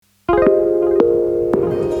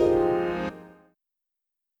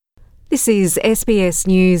This is SBS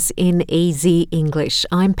News in Easy English.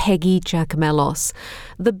 I'm Peggy Giacomellos.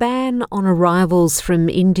 The ban on arrivals from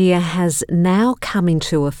India has now come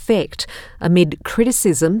into effect amid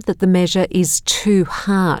criticism that the measure is too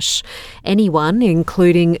harsh. Anyone,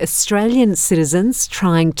 including Australian citizens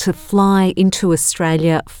trying to fly into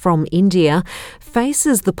Australia from India,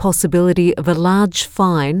 faces the possibility of a large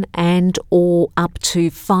fine and or up to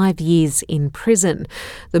 5 years in prison.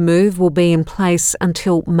 The move will be in place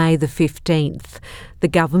until May the 15th. The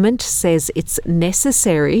government says it's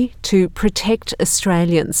necessary to protect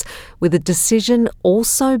Australians, with a decision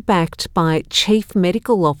also backed by Chief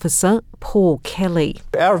Medical Officer Paul Kelly.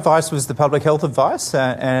 Our advice was the public health advice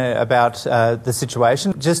about the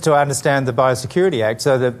situation, just to understand the Biosecurity Act.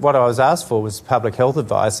 So that what I was asked for was public health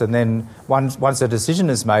advice, and then once a decision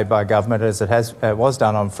is made by government, as it was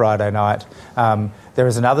done on Friday night, there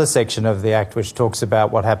is another section of the Act which talks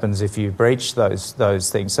about what happens if you breach those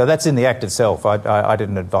things. So that's in the Act itself. I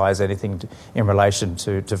didn't advise anything in relation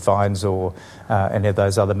to fines or any of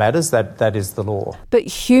those other matters. That is the law. But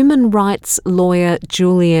human rights lawyer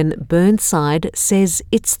Julian Burnside says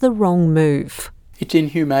it's the wrong move. It's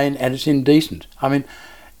inhumane and it's indecent. I mean,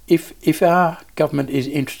 if our government is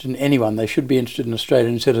interested in anyone, they should be interested in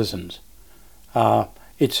Australian citizens.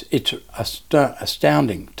 It's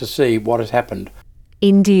astounding to see what has happened.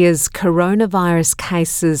 India's coronavirus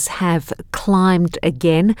cases have climbed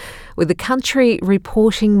again, with the country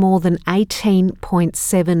reporting more than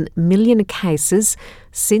 18.7 million cases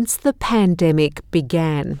since the pandemic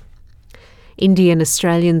began. Indian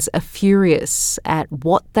Australians are furious at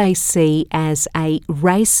what they see as a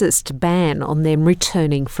racist ban on them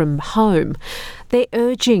returning from home. They're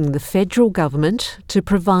urging the federal government to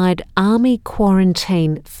provide army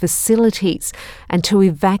quarantine facilities and to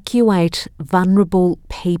evacuate vulnerable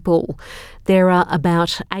people. There are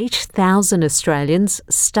about 8,000 Australians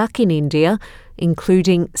stuck in India,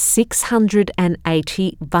 including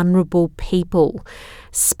 680 vulnerable people.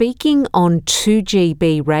 Speaking on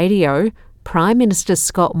 2GB radio, Prime Minister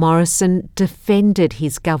Scott Morrison defended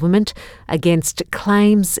his government against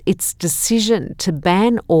claims its decision to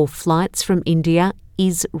ban all flights from India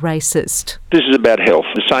is racist. This is about health.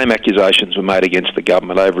 The same accusations were made against the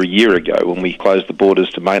government over a year ago when we closed the borders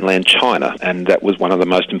to mainland China, and that was one of the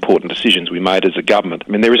most important decisions we made as a government.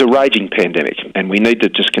 I mean, there is a raging pandemic, and we need to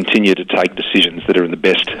just continue to take decisions that are in the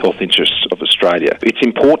best health interests of Australia. It's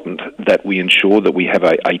important that we ensure that we have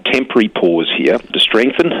a temporary pause here to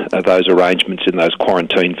strengthen those arrangements in those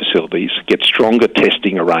quarantine facilities, get stronger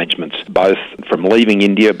testing arrangements, both from leaving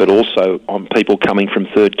India but also on people coming from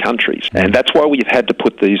third countries. And that's why we've had to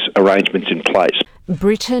put these arrangements in place.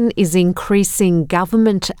 Britain is increasing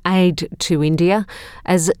government aid to India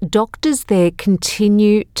as doctors there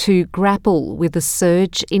continue to grapple with a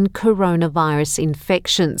surge in coronavirus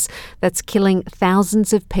infections that's killing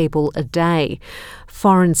thousands of people a day.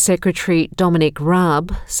 Foreign Secretary Dominic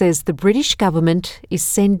Raab says the British government is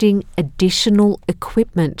sending additional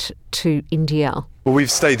equipment to India. Well,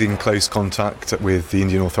 we've stayed in close contact with the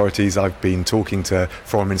Indian authorities. I've been talking to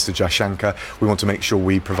Foreign Minister Jaishankar. We want to make sure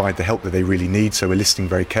we provide the help that they really need, so we're listening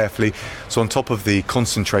very carefully. So on top of the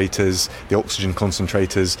concentrators, the oxygen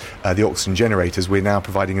concentrators, the oxygen generators, we're now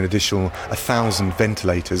providing an additional 1,000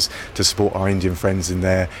 ventilators to support our Indian friends in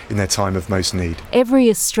their time of most need.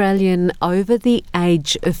 Every Australian over the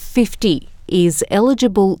age of 50 is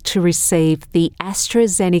eligible to receive the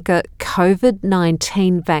AstraZeneca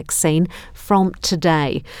COVID-19 vaccine from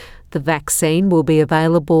today. The vaccine will be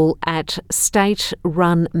available at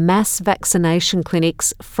state-run mass vaccination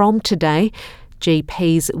clinics from today.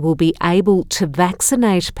 GPs will be able to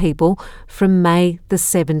vaccinate people from May the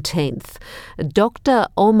 17th. Dr.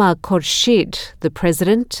 Omar Khorshid, the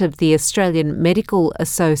president of the Australian Medical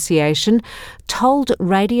Association, told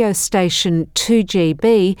radio station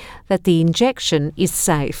 2GB that the injection is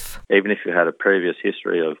safe. Even if you had a previous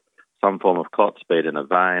history of some form of clot speed in a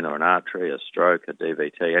vein or an artery, a stroke, a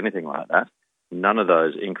DVT, anything like that, none of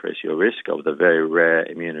those increase your risk of the very rare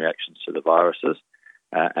immune reactions to the viruses.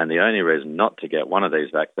 And the only reason not to get one of these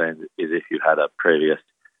vaccines is if you had a previous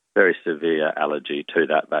very severe allergy to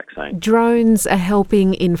that vaccine. Drones are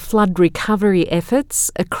helping in flood recovery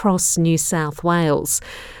efforts across New South Wales.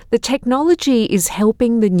 The technology is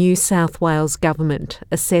helping the New South Wales government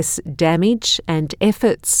assess damage and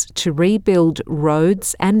efforts to rebuild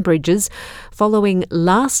roads and bridges following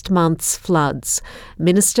last month's floods.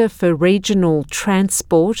 Minister for Regional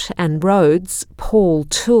Transport and Roads, Paul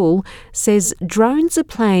Toole, says drones are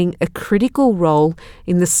playing a critical role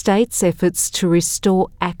in the state's efforts to restore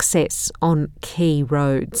access on key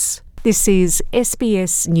roads. This is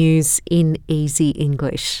SBS News in Easy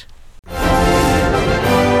English.